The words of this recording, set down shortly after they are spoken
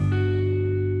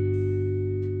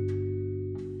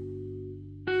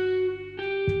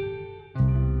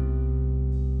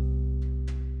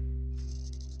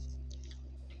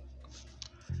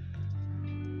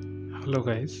Hello,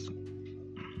 guys.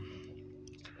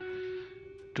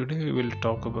 Today we will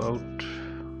talk about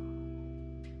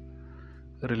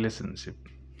relationship.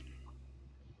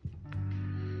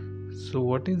 So,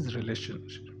 what is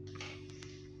relationship?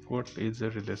 What is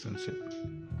a relationship?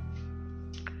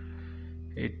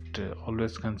 It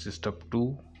always consists of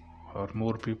two or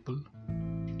more people.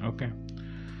 Okay.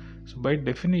 So, by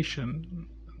definition,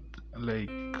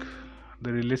 like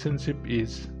the relationship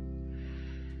is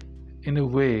in a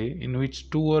way in which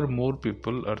two or more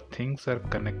people or things are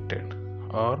connected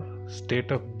or state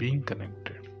of being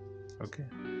connected. Okay.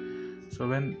 So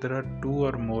when there are two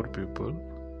or more people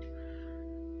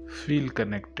feel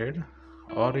connected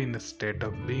or in a state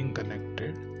of being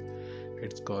connected,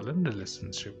 it's called a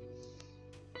relationship.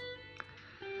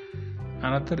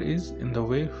 Another is in the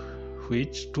way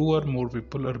which two or more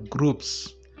people or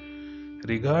groups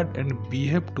regard and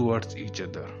behave towards each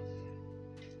other.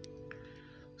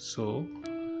 So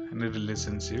in a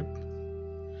relationship,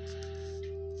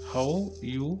 how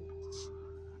you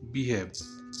behave,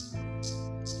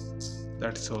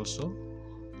 that is also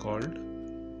called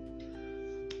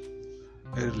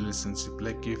a relationship.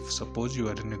 Like if suppose you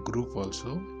are in a group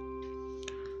also,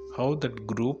 how that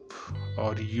group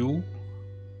or you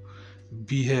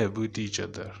behave with each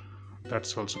other,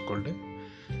 that's also called a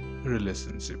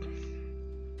relationship.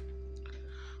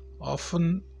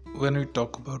 Often when we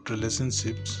talk about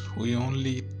relationships, we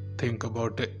only think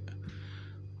about a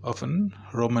often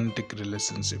romantic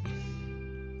relationship,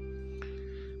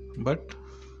 but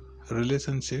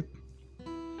relationship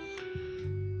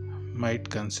might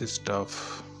consist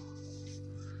of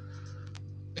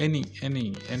any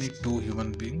two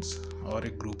human beings or a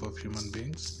group of human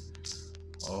beings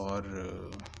or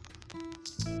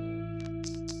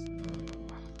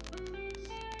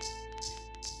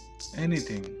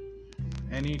anything.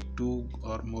 Any two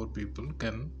or more people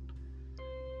can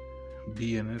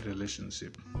be in a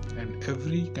relationship, and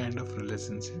every kind of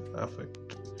relationship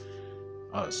affect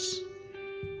us.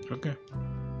 Okay,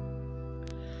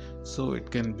 so it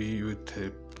can be with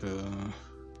a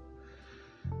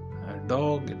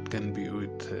dog, it can be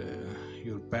with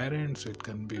your parents, it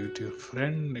can be with your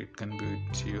friend, it can be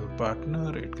with your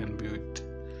partner, it can be with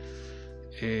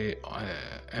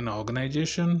an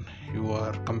organization you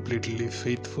are completely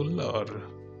faithful, or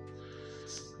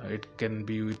it can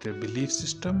be with a belief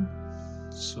system.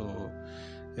 So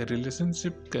a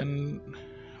relationship can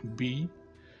be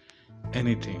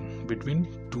anything between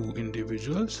two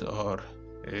individuals or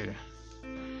a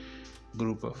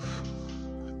group of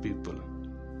people.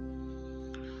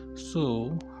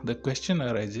 So the question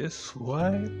arises,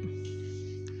 why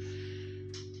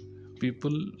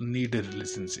people need a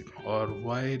relationship or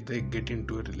why they get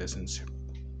into a relationship?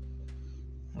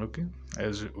 Okay,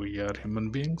 as we are human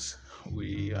beings,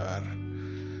 we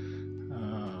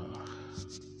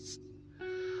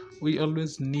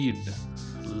always need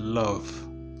love.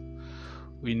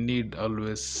 We need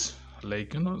always,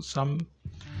 some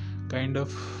kind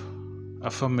of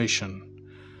affirmation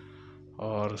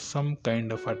or some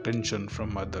kind of attention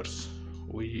from others.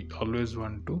 We always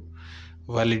want to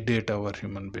validate our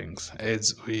human beings.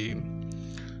 As we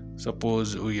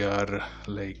suppose we are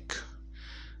like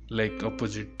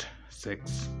opposite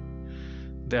sex,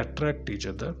 they attract each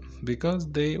other because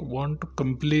they want to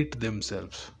complete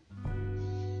themselves,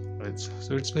 right?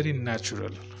 So it's very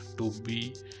natural to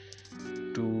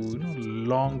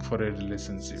long for a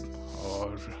relationship,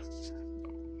 or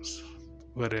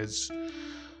whereas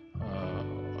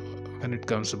when it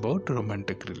comes about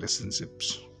romantic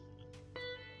relationships.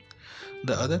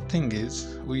 The other thing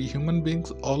is, we human beings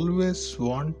always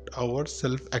want our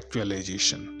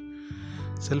self-actualization.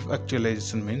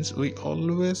 Self-actualization means we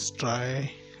always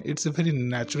try, it's a very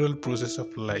natural process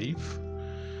of life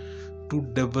to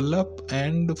develop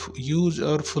and use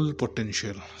our full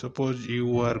potential. Suppose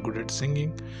you are good at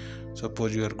singing,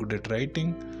 suppose you are good at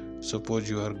writing, suppose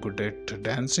you are good at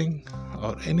dancing,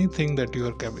 or anything that you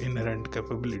are inherent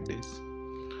capabilities.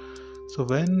 So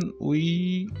when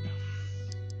we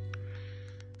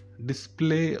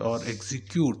display or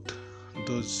execute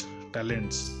those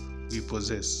talents we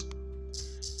possess,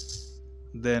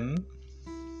 then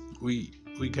we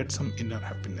get some inner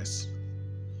happiness.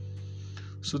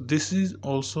 So this is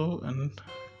an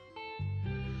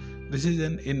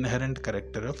inherent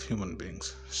character of human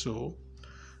beings. So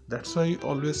that's why I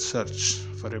always search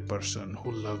for a person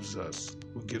who loves us,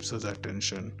 who gives us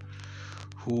attention,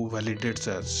 who validates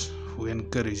us, who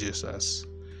encourages us,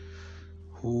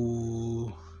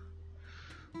 who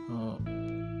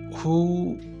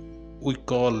we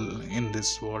call in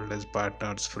this world as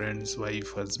partners, friends,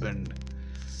 wife, husband,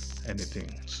 anything.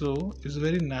 So it's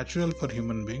very natural for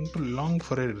human being to long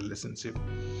for a relationship.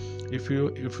 If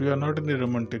you are not in a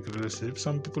romantic relationship,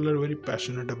 some people are very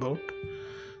passionate about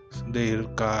their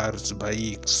cars,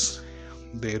 bikes,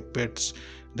 their pets,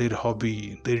 their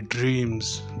hobby, their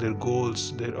dreams, their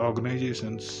goals, their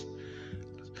organizations.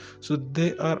 So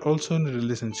they are also in a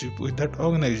relationship with that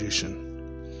organization.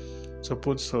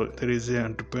 Suppose there is an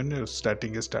entrepreneur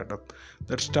starting a startup.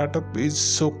 That startup is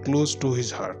so close to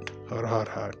his heart or her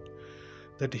heart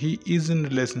that he is in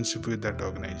relationship with that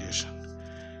organization,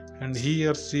 and he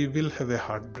or she will have a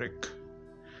heartbreak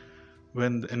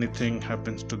when anything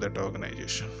happens to that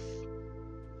organization.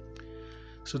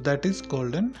 So that is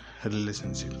called a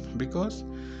relationship, because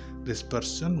this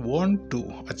person want to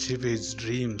achieve his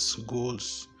dreams,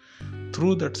 goals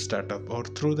through that startup or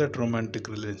through that romantic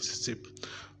relationship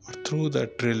or through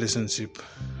that relationship,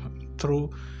 through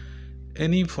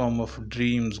any form of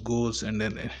dreams, goals, and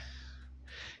then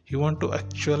he want to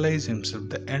actualize himself.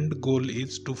 The end goal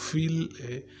is to feel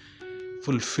a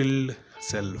fulfilled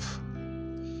self,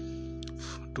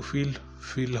 to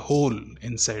feel whole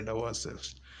inside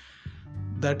ourselves.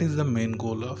 That is the main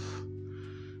goal of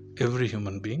every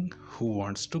human being who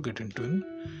wants to get into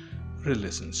a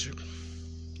relationship.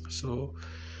 So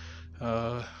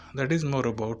that is more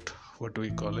about what we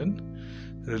call a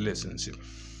relationship.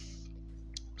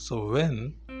 So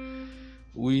when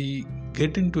we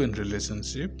get into a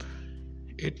relationship,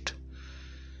 it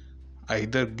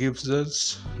either gives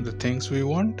us the things we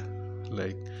want,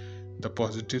 like the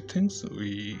positive things.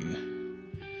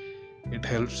 It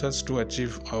helps us to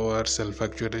achieve our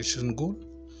self-actualization goal,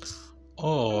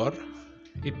 or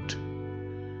it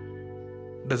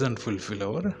doesn't fulfill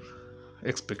our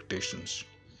expectations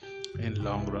in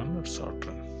long run or short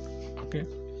run. Okay,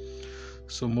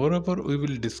 so moreover, we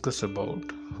will discuss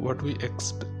about what we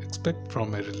expect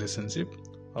from a relationship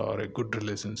or a good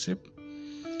relationship,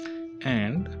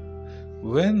 and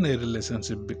when a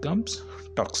relationship becomes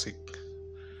toxic.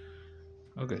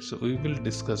 Okay, so we will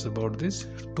discuss about these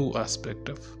two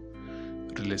aspects of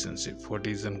relationship: what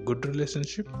is a good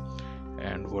relationship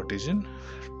and what is a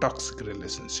toxic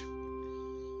relationship.